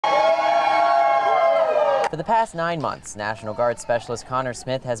For the past 9 months, National Guard Specialist Connor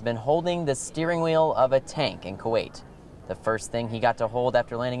Smith has been holding the steering wheel of a tank in Kuwait. The first thing he got to hold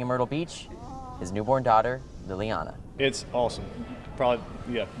after landing in Myrtle Beach, his newborn daughter, Liliana. It's awesome. Probably,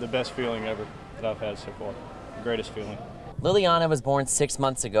 the best feeling ever that I've had so far. The greatest feeling. Liliana was born 6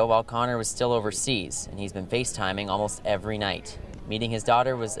 months ago while Connor was still overseas, and he's been FaceTiming almost every night. Meeting his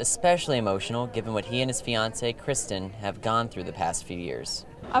daughter was especially emotional given what he and his fiancée, Kristen, have gone through the past few years.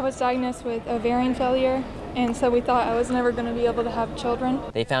 I was diagnosed with ovarian failure, and so we thought I was never going to be able to have children.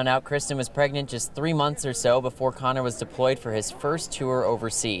 They found out Kristen was pregnant just 3 months or so before Connor was deployed for his first tour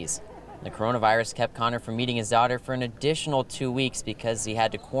overseas. The coronavirus kept Connor from meeting his daughter for an additional 2 weeks because he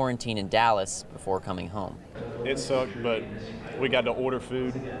had to quarantine in Dallas before coming home. It sucked, but we got to order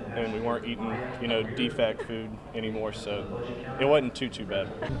food, and we weren't eating, defect food anymore, so it wasn't too bad.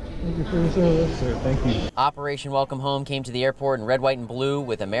 Thank you for your service, sir. Thank you. Operation Welcome Home came to the airport in red, white, and blue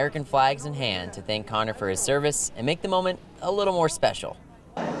with American flags in hand to thank Connor for his service and make the moment a little more special.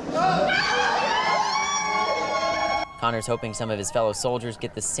 Connor's hoping some of his fellow soldiers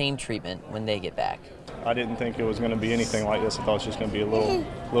get the same treatment when they get back. I didn't think it was going to be anything like this. I thought it was just going to be a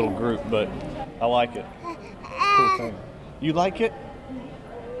little group, but I like it. Cool thing. You like it?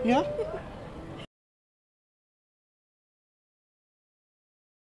 Yeah?